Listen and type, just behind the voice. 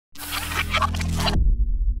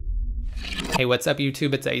Hey, what's up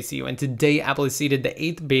YouTube? It's ICU, and today Apple has seeded the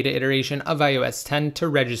 8th beta iteration of iOS 10 to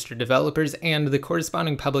registered developers and the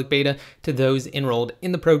corresponding public beta to those enrolled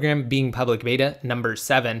in the program, being public beta number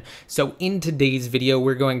 7. So in today's video,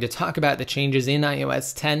 we're going to talk about the changes in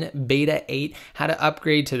iOS 10 beta 8, how to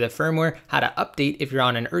upgrade to the firmware, how to update if you're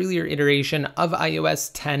on an earlier iteration of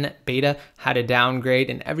iOS 10 beta, how to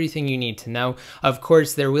downgrade, and everything you need to know. Of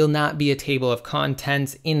course, there will not be a table of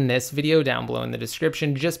contents in this video down below in the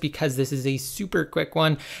description, just because this is a super quick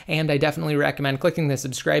one, and I definitely recommend clicking the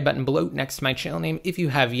subscribe button below next to my channel name if you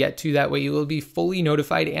have yet to. That way you will be fully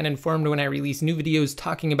notified and informed when I release new videos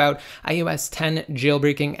talking about iOS 10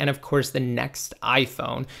 jailbreaking and of course the next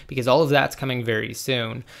iPhone, because all of that's coming very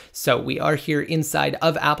soon. So we are here inside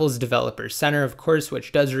of Apple's Developer Center, of course,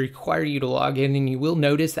 which does require you to log in, and you will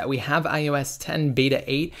notice that we have iOS 10 beta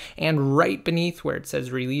 8, and right beneath where it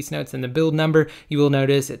says release notes and the build number, you will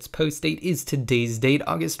notice its post date is today's date,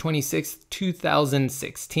 August 26th,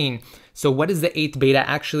 2016. So what does the 8th beta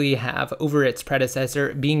actually have over its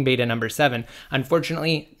predecessor, being beta number 7?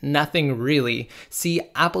 Unfortunately, nothing really. See,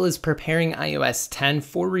 Apple is preparing iOS 10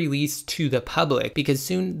 for release to the public, because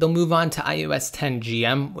soon they'll move on to iOS 10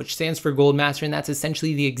 GM, which stands for Gold Master, and that's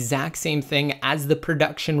essentially the exact same thing as the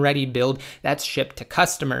production-ready build that's shipped to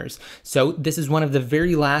customers. So this is one of the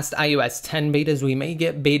very last iOS 10 betas. We may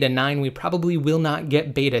get beta 9, we probably will not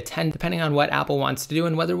get beta 10, depending on what Apple wants to do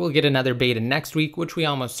and whether we'll get another beta next week, which we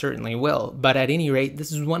almost certainly will. But at any rate,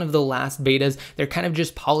 this is one of the last betas. They're kind of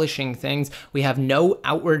just polishing things. We have no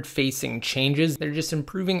outward facing changes. They're just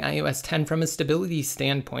improving iOS 10 from a stability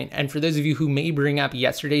standpoint. And for those of you who may bring up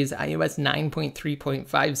yesterday's iOS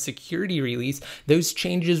 9.3.5 security release, those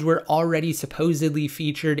changes were already supposedly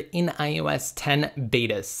featured in iOS 10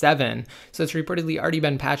 beta 7. So it's reportedly already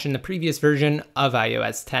been patched in the previous version of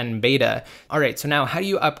iOS 10 beta. All right, so now how do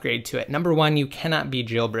you upgrade to it? Number one, you cannot be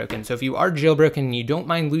jailbroken. So if you are jailbroken and you don't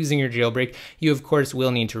mind losing your jailbreak, you of course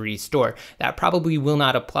will need to restore. That probably will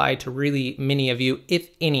not apply to really many of you, if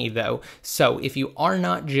any though. So if you are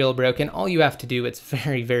not jailbroken, all you have to do, it's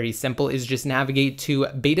very simple, is just navigate to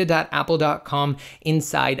beta.apple.com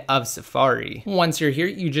inside of Safari. Once you're here,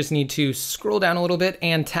 you just need to scroll down a little bit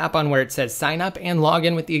and tap on where it says sign up and log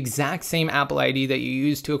in with the exact same Apple ID that you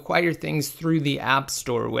use to acquire things through the App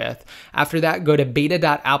Store with. After that, go to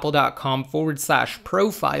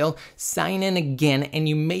beta.apple.com/profile, sign in again, and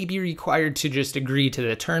you may be required to just agree to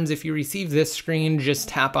the terms. If you receive this screen, just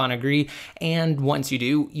tap on agree, and once you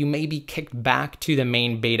do, you may be kicked back to the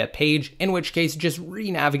main beta page, in which case just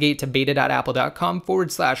re-navigate to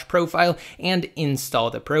beta.apple.com/profile and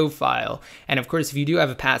install the profile. And of course, if you do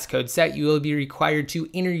have a passcode set, you will be required to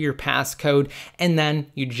enter your passcode, and then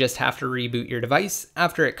you just have to reboot your device.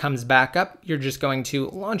 After it comes back up, you're just going to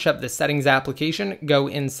launch up the settings application, go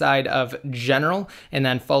inside of general, and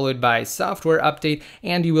then followed by software update,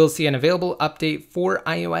 and you will see an available update for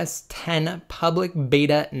iOS 10 public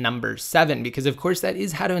beta number 7, because of course that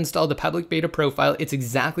is how to install the public beta profile. It's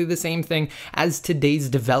exactly the same thing as today's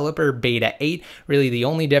developer beta 8. Really, the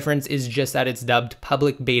only difference is just that it's dubbed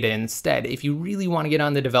public beta instead. If you really want to get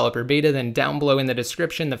on the developer beta, then down below in the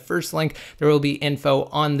description, the first link, there will be info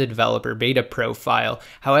on the developer beta profile.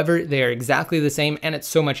 However, they are exactly the same, and it's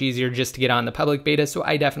so much easier just to get on the public beta, so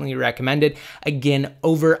I definitely recommend it, again,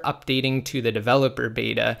 over updating to the developer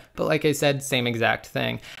beta. But like I said, same exact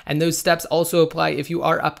thing. And those steps also apply if you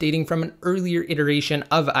are updating from an earlier iteration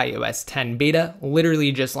of iOS 10 beta.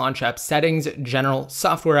 Literally just launch up settings, general,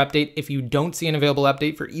 software update. If you don't see an available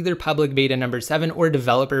update for either public beta number 7 or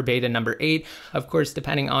developer beta number 8, of course,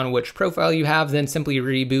 depending on which profile you have, then simply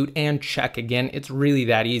reboot and check again. It's really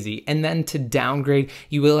that easy. And then to downgrade,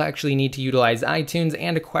 you will actually need to utilize iTunes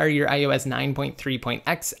and acquire your iOS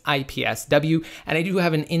 9.3.x IPSW. And I do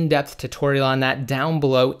have an in-depth tutorial on that down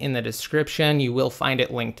below in the description. You will find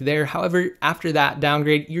it linked there. However, after that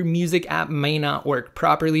downgrade, your music app may not work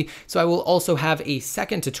properly. So I will also have a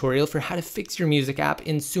second tutorial for how to fix your music app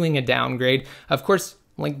ensuing a downgrade. Of course,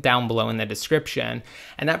 link down below in the description.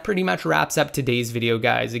 And that pretty much wraps up today's video,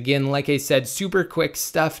 guys. Again, like I said, super quick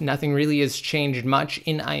stuff. Nothing really has changed much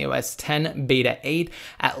in iOS 10 beta 8,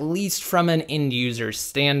 at least from an end user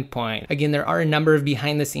standpoint. Again, there are a number of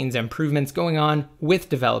behind the scenes improvements going on with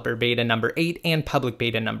developer beta number 8 and public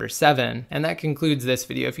beta number 7. And that concludes this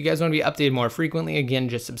video. If you guys want to be updated more frequently, again,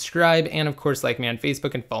 just subscribe, and of course, like me on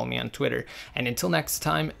Facebook and follow me on Twitter. And until next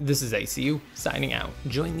time, this is ICU signing out.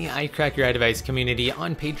 Join the iCrackUriDevice community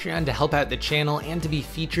on Patreon to help out the channel and to be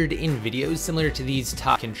featured in videos similar to these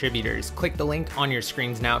top contributors. Click the link on your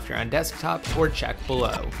screens now if you're on desktop, or check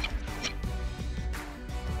below.